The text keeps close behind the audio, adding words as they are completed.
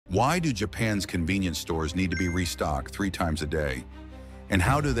Why do Japan's convenience stores need to be restocked 3 times a day? And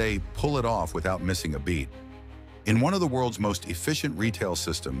how do they pull it off without missing a beat? In one of the world's most efficient retail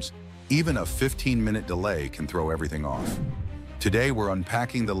systems, even a 15-minute delay can throw everything off. Today, we're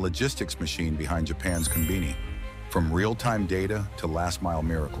unpacking the logistics machine behind Japan's Konbini, from real-time data to last-mile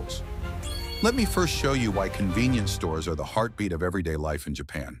miracles. Let me first show you why convenience stores are the heartbeat of everyday life in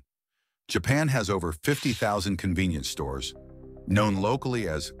Japan. Japan has over 50,000 convenience stores, known locally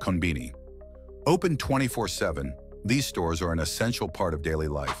as Konbini. Open 24/7, these stores are an essential part of daily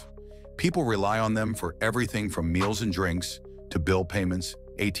life. People rely on them for everything from meals and drinks to bill payments,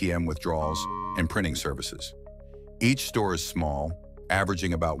 ATM withdrawals, and printing services. Each store is small,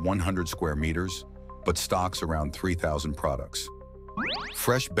 averaging about 100 square meters, but stocks around 3,000 products.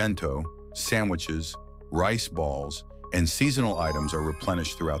 Fresh bento, sandwiches, rice balls, and seasonal items are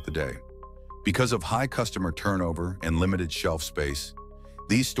replenished throughout the day. Because of high customer turnover and limited shelf space,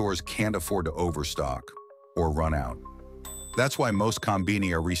 these stores can't afford to overstock or run out. That's why most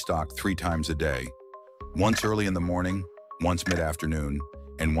Konbini are restocked 3 times a day, once early in the morning, once mid-afternoon,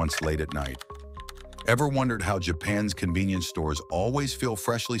 and once late at night. Ever wondered how Japan's convenience stores always feel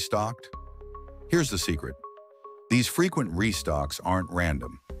freshly stocked? Here's the secret. These frequent restocks aren't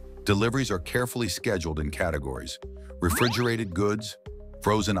random. Deliveries are carefully scheduled in categories: refrigerated goods,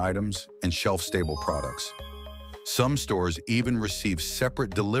 frozen items, and shelf-stable products. Some stores even receive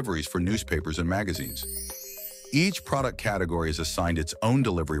separate deliveries for newspapers and magazines. Each product category is assigned its own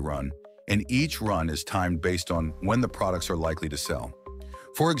delivery run, and each run is timed based on when the products are likely to sell.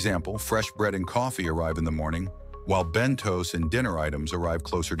 For example, fresh bread and coffee arrive in the morning, while bentos and dinner items arrive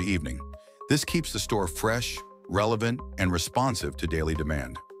closer to evening. This keeps the store fresh, relevant, and responsive to daily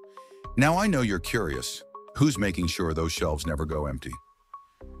demand. Now I know you're curious, who's making sure those shelves never go empty?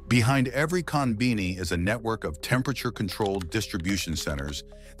 Behind every Konbini is a network of temperature-controlled distribution centers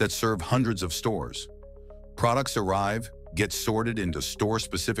that serve hundreds of stores. Products arrive, get sorted into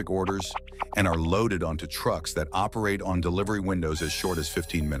store-specific orders, and are loaded onto trucks that operate on delivery windows as short as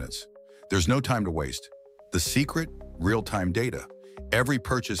 15 minutes. There's no time to waste. The secret? Real-time data. Every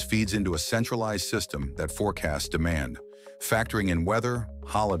purchase feeds into a centralized system that forecasts demand, factoring in weather,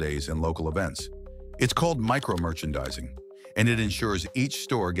 holidays, and local events. It's called micro-merchandising, and it ensures each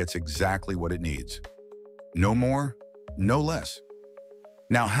store gets exactly what it needs. No more, no less.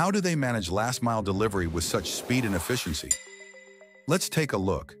 Now, how do they manage last-mile delivery with such speed and efficiency? Let's take a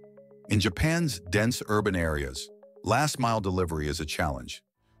look. In Japan's dense urban areas, last-mile delivery is a challenge.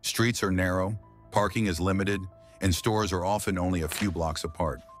 Streets are narrow, parking is limited, and stores are often only a few blocks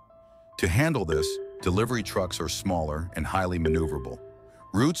apart. To handle this, delivery trucks are smaller and highly maneuverable.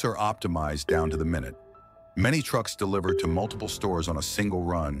 Routes are optimized down to the minute. Many trucks deliver to multiple stores on a single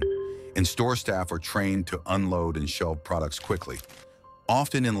run, and store staff are trained to unload and shelve products quickly,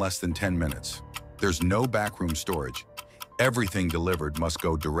 often in less than 10 minutes. There's no backroom storage. Everything delivered must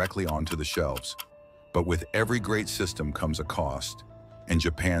go directly onto the shelves. But with every great system comes a cost, and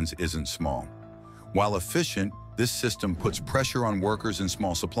Japan's isn't small. While efficient, this system puts pressure on workers and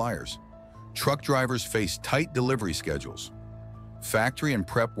small suppliers. Truck drivers face tight delivery schedules. Factory and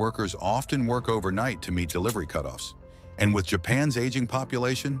prep workers often work overnight to meet delivery cutoffs. And with Japan's aging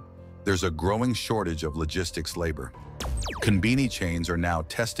population, there's a growing shortage of logistics labor. Konbini chains are now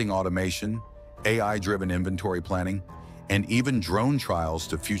testing automation, AI-driven inventory planning, and even drone trials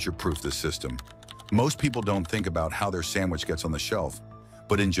to future-proof the system. Most people don't think about how their sandwich gets on the shelf,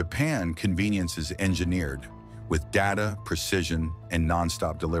 but in Japan, convenience is engineered with data, precision, and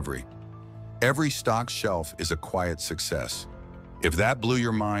non-stop delivery. Every stock shelf is a quiet success. If that blew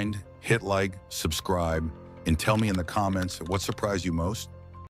your mind, hit like, subscribe, and tell me in the comments what surprised you most.